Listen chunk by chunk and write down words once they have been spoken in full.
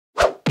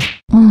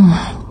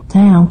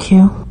Damn,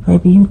 Q.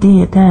 Baby, you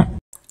did that.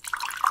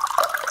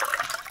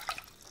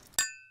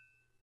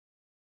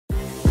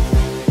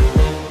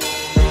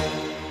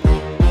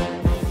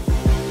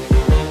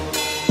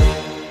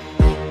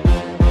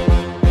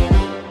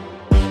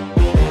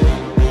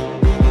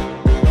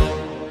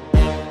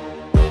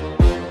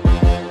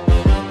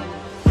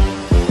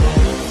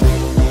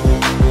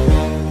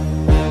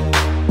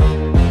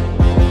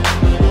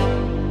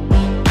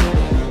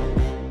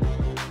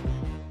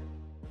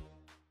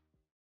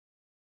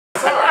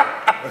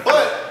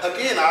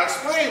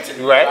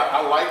 Right.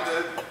 I like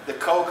the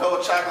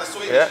cocoa chocolate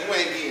sweetness. Yeah. You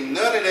ain't getting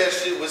none of that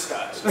shit with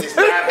Scotch. It's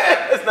not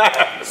happening. It's not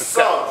happening.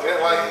 So,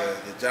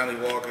 the Johnny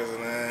Walkers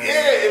and that.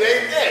 Yeah, it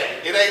ain't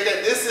that. It ain't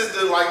that. This is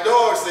the, like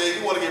Dog said,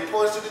 you want to get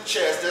punched in the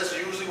chest. That's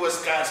usually what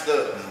Scotch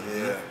does.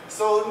 Yeah.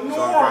 So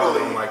normally,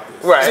 don't like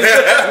this. Right.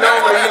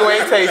 Normally you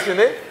ain't tasting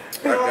it.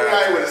 Normally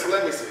I ain't with it. So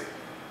let me see.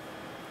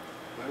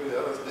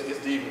 It's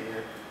deep in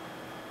here.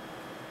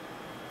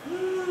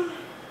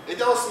 It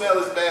don't smell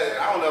as bad.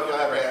 I don't know if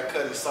y'all ever had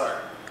Cutty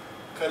Sark.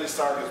 Cutty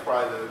Sark is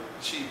probably the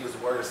cheapest,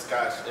 worst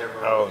Scotch ever.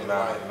 Oh,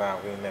 no,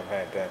 we never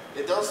had that.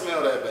 It don't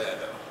smell that bad,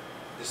 though.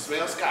 It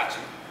smells scotchy.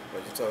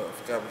 But you told, I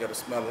forgot we got to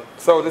smell it.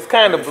 So this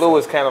kind of blue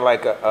is kind of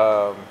like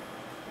a,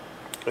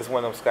 it's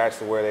one of them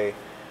Scotches where they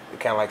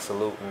kind of like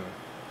saluting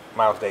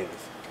Miles Davis.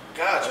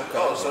 Gotcha. Okay.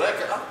 Oh, so that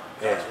gotcha.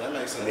 Yeah. That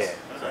makes sense. Yeah.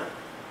 Okay.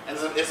 And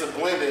it's a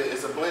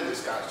blended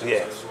Scotch too. Yeah.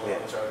 So I just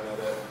want to try to know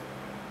that.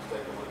 Let's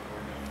take a look.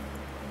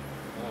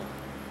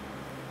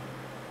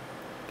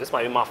 This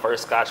might be my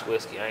first Scotch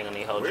whiskey. I ain't gonna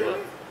need to hold you up.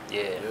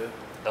 Yeah.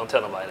 Don't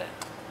tell nobody that.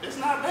 It's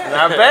not bad.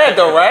 Not bad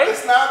though, right?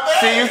 It's not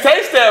bad. See, you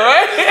taste that,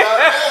 right? It's not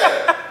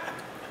bad.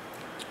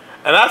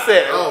 And I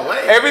said,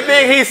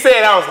 everything he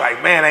said, I was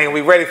like, man, ain't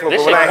we ready for it?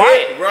 This But when I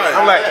quiet. hit,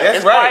 I'm like,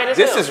 that's right.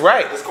 This is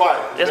right. It's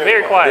quiet. It's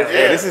very quiet.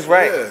 Yeah, this is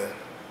right. Yeah.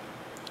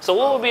 So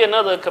what would be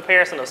another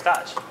comparison of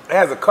Scotch? It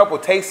has a couple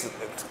tastes,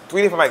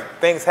 3 different like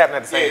things happening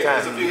at the same time.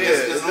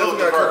 It's a little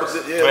diverse.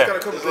 It's got a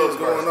couple things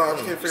going on. I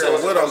just can't figure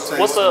out what I'm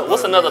saying.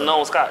 What's another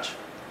known Scotch?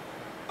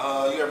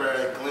 You ever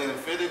had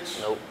Glenfiddich?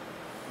 Nope.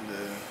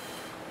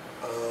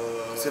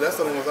 See, that's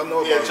the only ones I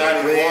know Yeah, about.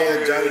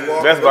 Johnny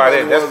Walker. That's about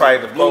it. That's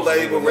probably the blue closest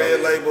label, we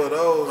red got. label,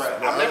 those. Right.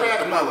 I've never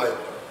had a blue label.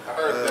 I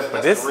heard that.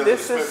 But That's really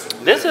this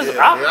expensive.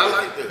 I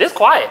like this. This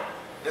quiet.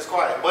 It's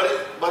quiet, but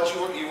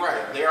you're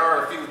right. There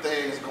are a few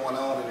things going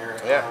on in there.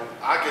 Yeah.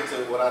 I get to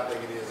what I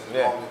think it is in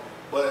the moment.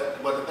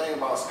 But the thing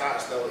about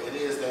Scotch though, it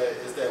is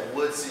that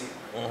woodsy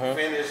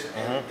finish,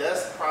 and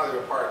that's probably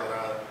the part that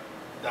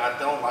I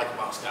don't like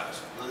about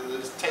Scotch.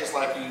 It tastes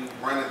like you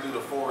running through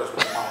the forest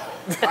with a mouthful.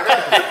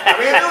 I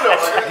mean, it do though.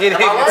 Like, Get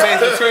hit with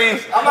fancy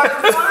trees. I'm like,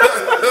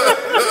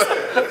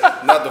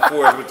 Not the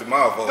forest with the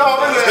mouth open. no,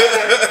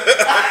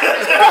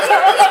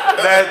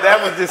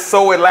 That was just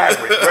so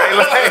elaborate, right?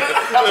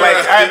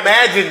 Like I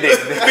imagined it.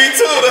 Me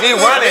too. He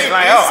running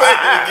like,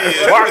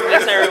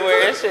 That's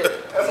everywhere and shit.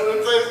 That's what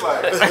it tastes like.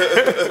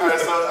 All right,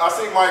 so I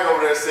see Mike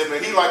over there sitting.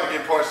 He like to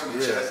get punched in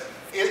the chest.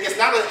 It's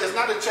not a chest.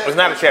 It's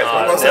not a chest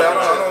punch.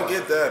 I don't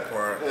get that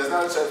part. It's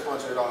not a chest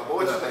punch at all. But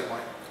what you think,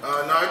 Mike?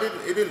 No,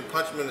 it didn't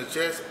punch me in the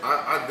chest.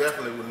 I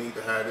definitely would need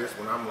to have this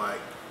when I'm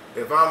like,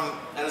 if I'm.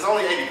 And it's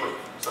only 80 proof.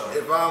 So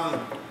if I'm,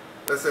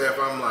 let's say if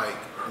I'm like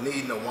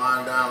needing to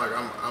wind down, like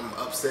I'm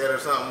upset or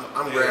something,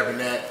 I'm grabbing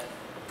that,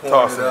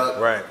 pouring it up.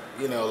 Right.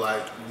 You know,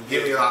 like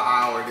give me an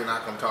hour, then I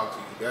come talk to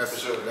you.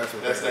 That's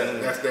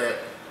that.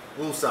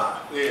 Woosah.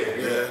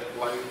 Yeah.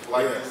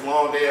 Like this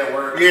long day at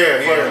work.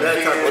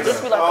 That type Would of this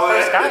be like the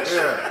first Scotch?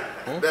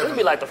 Yeah. This would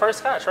be like the first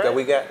Scotch, right? That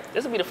we got.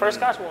 This would be the first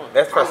Scotch one.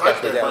 That's the first I like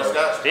Scotch we that got. first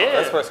Scotch. Yeah.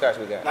 That's the first Scotch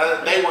we got.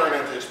 Now, they weren't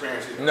at the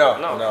experience either. No.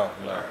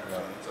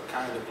 So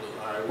kind of blue.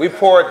 All right, We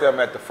poured them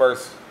at the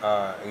first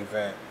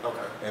event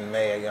in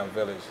May at Young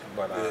Village,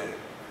 but Okay.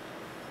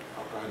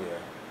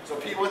 So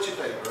Pete, what you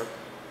think, bro?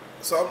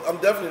 So I'm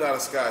definitely not a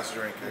Scotch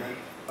drinker.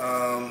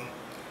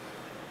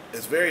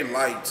 It's very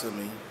light to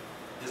me.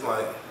 It's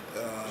like,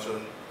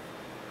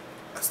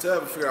 I still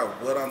haven't figured out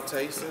what I'm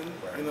tasting.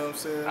 You know what I'm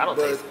saying? I don't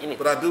taste anything.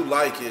 But I do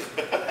like it.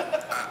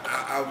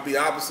 I'll be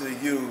opposite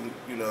of you.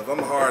 You know, if I'm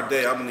a hard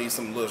day, I'm gonna need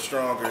something a little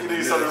stronger. You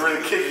need something to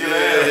really kick your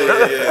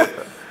ass. Yeah.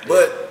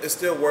 But it's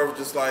still worth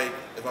just like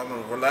if I'm on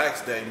a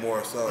relaxed day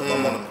more. So if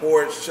I'm on the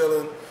porch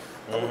chilling,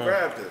 I would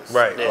grab this.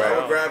 Right. I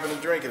would grab it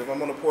and drink it. If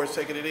I'm on the porch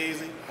taking it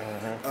easy.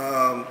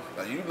 Now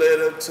you led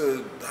up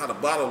to how the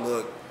bottle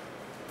looked.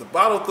 The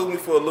bottle threw me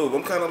for a loop.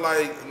 I'm kind of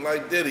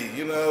like Diddy,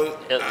 you know.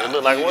 It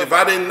looked like what? If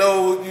I didn't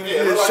know, you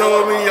didn't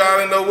show me, I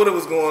didn't know what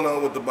was going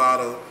on with the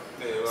bottle.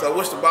 So I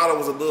wish the bottle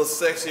was a little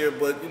sexier,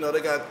 but you know they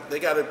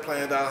got it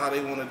planned out how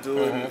they want to do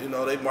it. You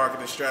know they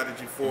marketing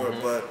strategy for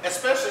it, but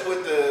especially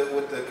with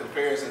the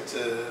comparison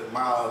to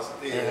Miles,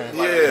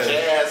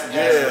 jazz.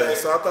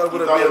 So I thought it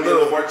would be a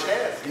little more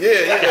jazz. A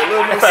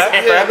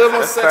little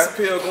more sex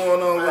appeal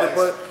going on with it.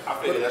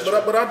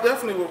 But I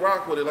definitely would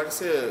rock with it. Like I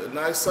said, a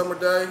nice summer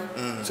day,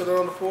 chilling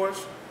on the porch.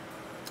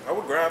 I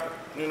would grab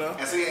it, you know.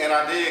 And see, and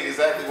I dig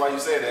exactly why you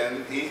said that.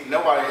 And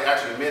nobody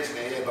actually mentioned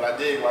it yet, but I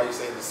dig why you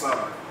say the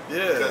summer.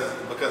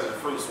 because of the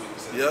fruit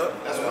sweetness.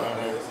 Yep. That's what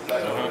it is.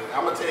 Exactly.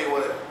 I'm gonna tell you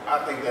what I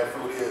think that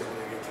fruit is when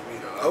it gets to me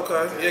though.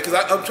 Okay. Yeah, because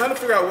I'm trying to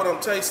figure out what I'm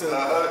tasting. And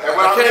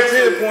I can't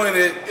pinpoint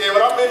it. Yeah,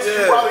 when I mix it,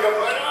 you probably gonna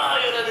be like, oh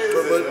yeah, that is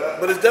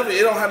but it's definitely,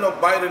 it don't have no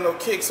bite or no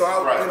kick. So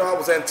I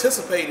was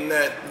anticipating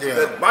that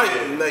bite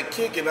and that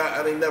kick, and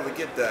I didn't never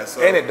get that.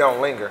 So and it don't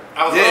linger.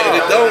 And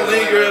it don't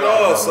linger at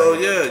all. So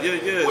yeah.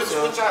 Which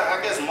I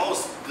guess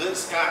most good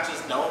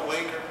scotches don't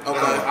linger. Okay.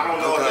 I don't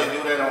know if they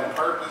do that on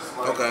purpose.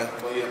 Like, Okay.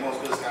 But yeah,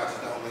 most good scotches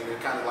don't linger.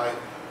 Kind of like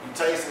you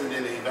taste it and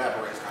then it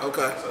evaporates.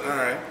 Okay. So, all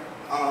right.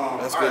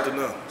 That's all good to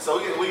know. So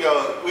we ain't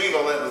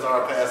gonna let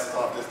Lazar pass us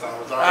off this time.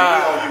 Lazar, we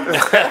gonna use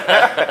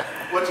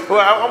what you think?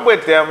 Well, I'm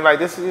with them. Like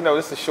this is,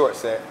 this is a short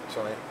set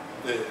joint.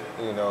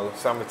 Yeah.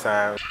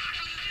 Summertime.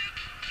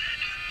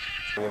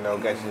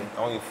 Got you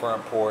on your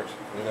front porch.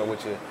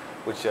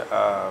 With your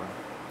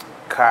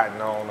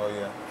cotton on or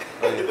your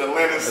the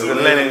linen suit. the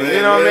linen.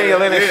 You know what I mean? Your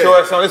linen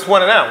shorts on. It's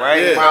one of them,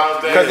 right?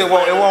 Because it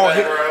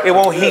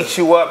won't heat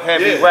you up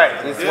heavy,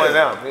 right? It's one of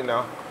them.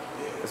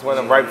 It's one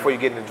of them right before you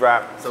get in the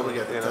drop. So we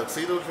got the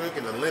tuxedo drink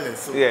and the linen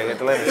suit. Yeah, get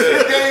the linen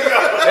suit. There you go.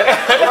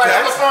 I'm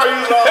gonna start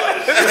using all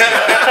this.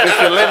 It's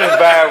your linen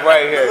vibe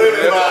right here.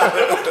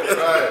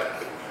 Right.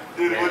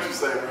 Dude, what you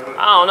say, bro?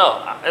 I don't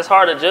know. It's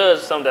hard to judge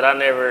something that I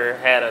never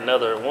had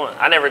another one.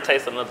 I never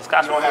tasted another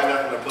Scotch. You don't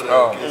have nothing to put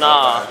in.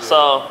 Nah,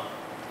 so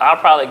I'll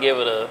probably give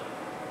it a.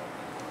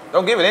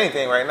 Don't give it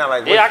anything right now.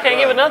 Like I can't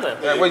give it nothing.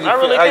 How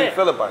you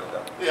feel about it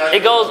though? Yeah,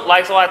 It goes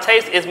so I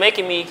taste. It's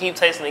making me keep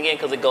tasting again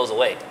because it goes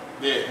away.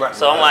 Yeah. Right.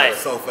 So I'm like,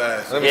 So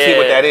fast. Let me see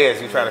what that is.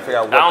 You're trying to figure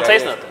out what I don't that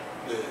taste is. nothing.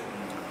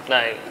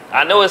 Like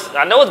I know it's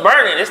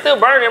burning. It's still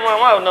burning in my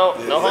mouth. No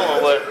homo,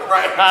 but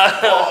Right. I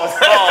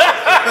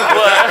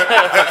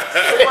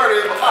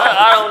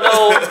don't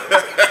know.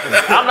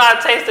 I'm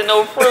not tasting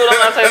no fruit. I'm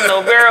not tasting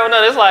no barrel.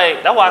 No, it's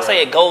like that's why I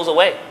say it goes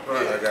away.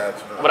 Right, I got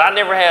you. But I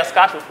never had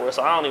Scotch before,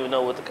 so I don't even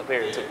know what to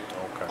compare it to.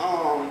 Okay.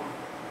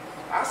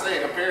 I say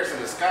in comparison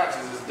to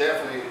scotches, it's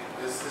definitely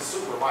it's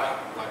super light.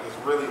 Like it's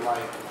really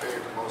light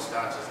compared to most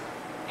scotches.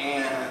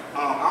 And I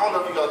don't know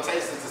if you're gonna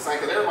taste this the same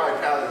because everybody's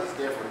palate is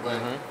different, but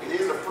it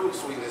is a fruit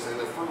sweetness, and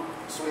the fruit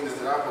sweetness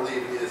that I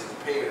believe it is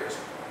pears.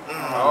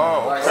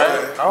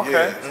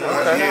 Okay.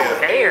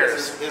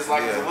 Pears. It's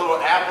like it's a little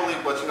appley,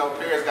 but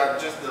pears got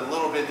just a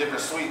little bit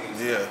different sweetness.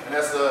 Yeah. And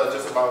that's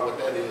just about what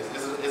that is.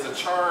 It's a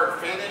charred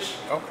finish.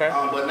 Okay.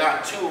 But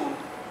not too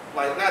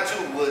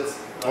woodsy.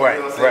 Right.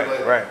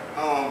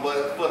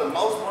 But for the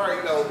most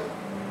part,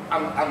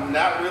 I'm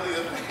not really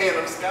a fan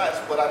of Scotch,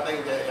 but I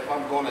think that if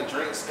I'm going to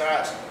drink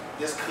Scotch,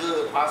 this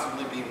could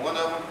possibly be one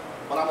of them.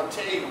 But I'm gonna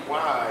tell you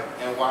why,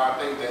 and why I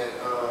think that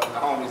the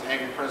homies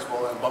Angry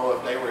Principal and Bo,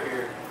 if they were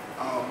here,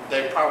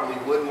 they probably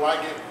wouldn't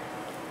like it.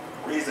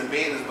 Reason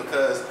being is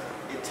because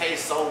it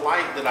tastes so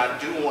light that I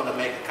do want to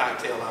make a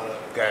cocktail out of it.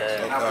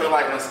 Gotcha. And I feel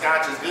like when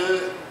Scotch is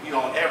good, you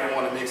don't ever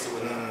want to mix it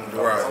with nothing.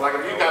 Right. So like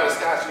if you got a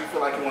Scotch, you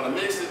feel like you want to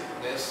mix it,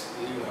 that's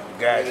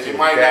Gotcha. it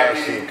might not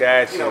be.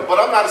 Gotcha. But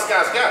I'm not a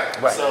Scotch guy.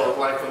 Right. So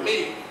like for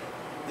me,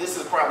 this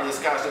is probably a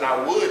Scotch that I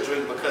would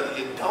drink because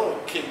it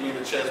don't kick me in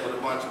the chest with a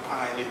bunch of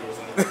pine needles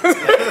in it.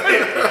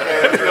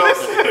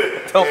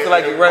 Don't feel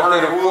like you run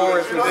through the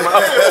forest. So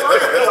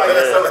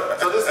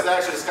this is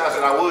actually a Scotch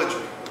that I would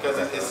drink because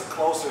it's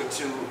closer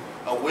to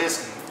a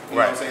whiskey, you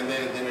know what I'm saying,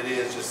 than it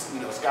is just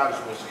Scottish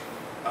whiskey,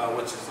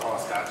 which is all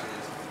Scotch is.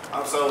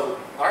 So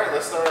all right,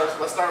 let's start.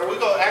 We're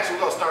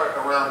gonna start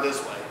around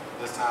this way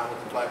this time with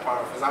the Black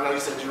Power Fizz. I know you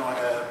said you don't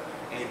have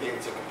anything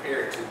to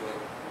compare it to, but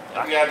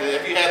if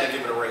you had to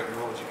give it a rating,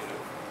 what would you give it?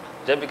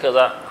 Just because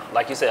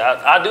like you said,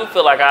 I do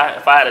feel like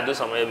if I had to do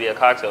something, it'd be a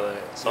cocktail in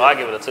it. So I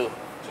give it a 2. 2.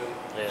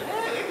 Yeah.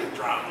 It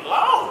dropped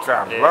low.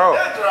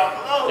 That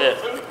dropped low.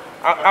 Yeah.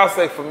 I'll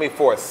say for me,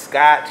 for a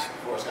Scotch,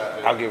 For a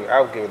Scotch, I'll give it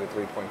a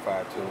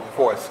 3.5 too.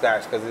 For a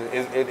Scotch, because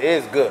it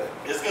is good.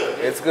 It's good.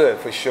 It's good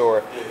for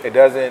sure. Yeah. It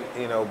doesn't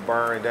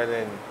burn. It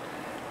doesn't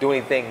do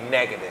anything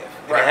negative.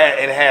 Right.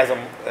 And it has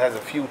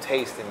a few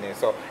tastes in there,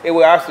 so it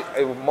will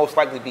most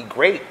likely be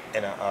great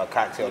in a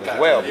cocktail as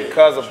well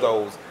because of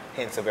those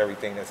hints of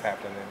everything that's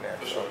happening in there.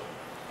 For sure.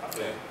 I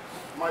feel you.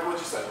 Mike, what'd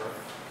you say, bro?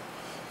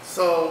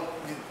 So,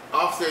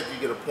 Offset, you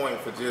get a point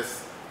for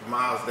just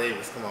Miles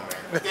Davis. Come on, man.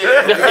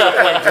 Yeah. You get a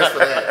point just for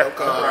that.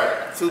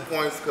 Right. 2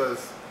 points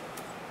because,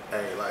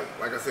 hey,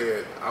 like I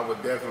said, I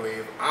would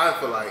definitely. I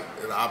feel like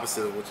the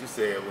opposite of what you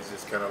said was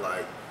just kind of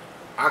like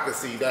I could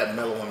see that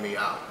mellowing me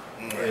out.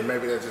 And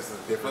maybe that's just a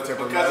different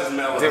temperament. Because it's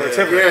mellow. Different Yeah,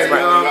 temperament. you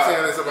know what I'm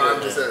saying? Right. It's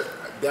about just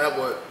that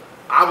would.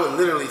 I would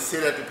literally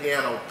sit at the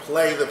piano,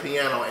 play the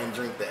piano, and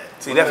drink that.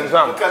 See, that's what's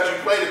wrong. Because you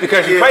played it.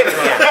 Because you play the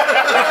piano,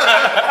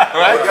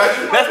 right?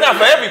 That's not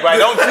for everybody.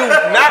 Don't you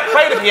not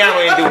play the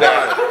piano and do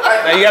that.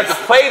 Now you have to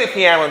play the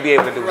piano and be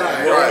able to do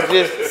that. You don't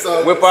just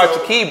whip out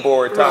your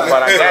keyboard talking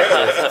about I got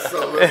this.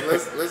 So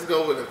let's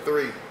go with a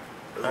 3.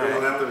 Let's go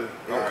with a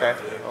 3. Okay.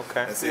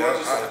 And see, I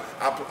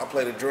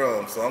play the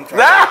drums, so I'm trying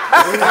to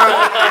get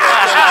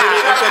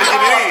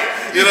it in.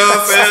 You know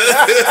what I'm saying?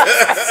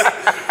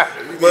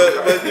 but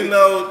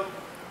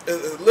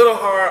It's a little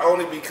hard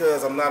only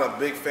because I'm not a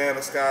big fan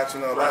of Scotch.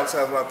 You know, a lot of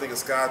times when I think of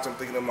Scotch, I'm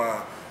thinking of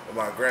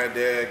my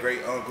granddad,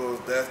 great uncles.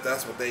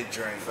 That's what they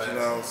drank. You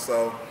know,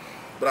 so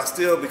but I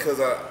still because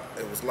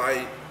it was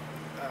light.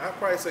 I'd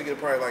probably say get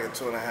probably like a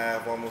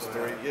 2.5, almost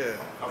 3. Yeah.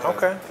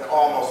 Okay.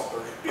 Almost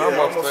 3. Yeah,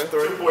 almost 3.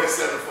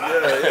 2.75.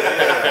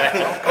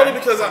 Yeah. Only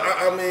because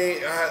I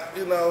mean,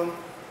 you know,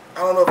 I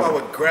don't know if I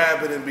would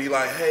grab it and be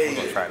like,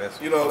 hey, try this.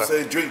 you know,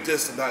 say drink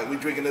this tonight. We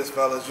drinking this,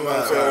 fellas. You know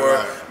what I'm saying?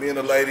 Or me and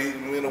the lady,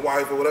 me and the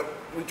wife, or whatever.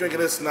 We drinking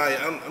this tonight.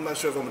 I'm not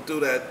sure if I'm gonna do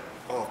that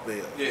off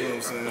bail. Yeah. You know what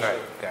I'm saying? Right.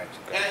 Gotcha.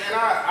 And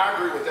I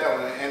agree with that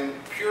one. And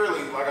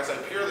purely, like I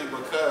said, purely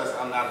because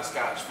I'm not a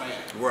Scotch fan.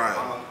 Right.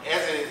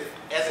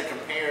 As it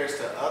compares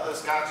to other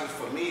Scotches,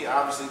 for me,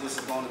 obviously this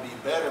is going to be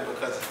better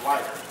because it's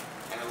lighter.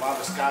 And a lot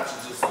of Scotch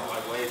is just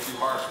like way too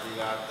harsh for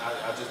me.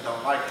 I just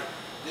don't like it.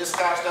 This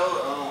Scotch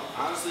though,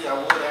 honestly, I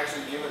would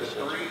actually give it a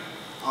 3,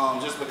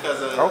 just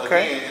because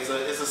again,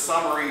 it's a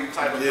summery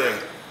type of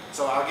drink.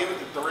 So I'll give it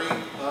the 3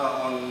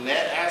 on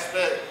that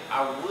aspect.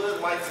 I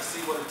would like to see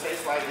what it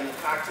tastes like in a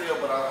cocktail,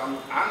 but I'm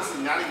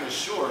honestly not even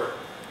sure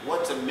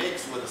what to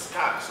mix with a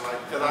Scotch, like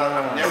because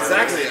I've never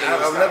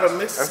I've never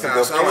mixed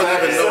Scotch. I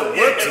wouldn't even know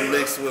what to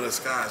mix with a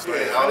Scotch.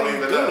 Like, how do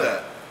you do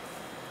that?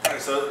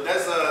 So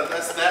that's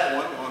that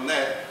one on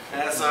that.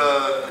 That's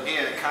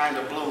again kind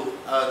of blue.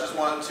 Just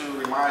wanted to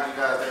remind you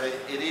guys that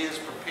it is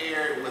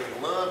prepared with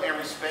love and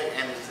respect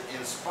and is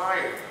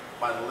inspired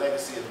by the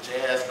legacy of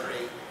jazz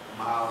great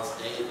Miles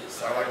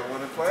Davis. I like the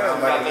one in play. I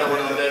like that one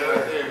on that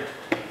right there.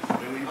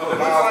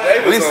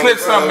 We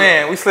slipped something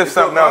in. We slipped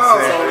something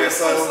else in.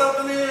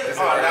 Something in?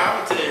 Oh, now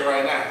I'm gonna tell you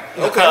right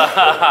now. Okay.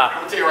 I'm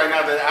gonna tell you right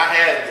now that I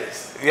had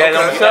this. You had it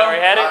on the show?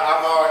 already had it?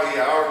 I've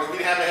already,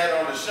 we haven't had it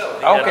on the show.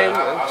 Okay,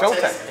 I'll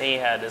showtime. taste it. He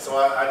had this. So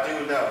I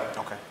do know.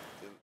 Okay.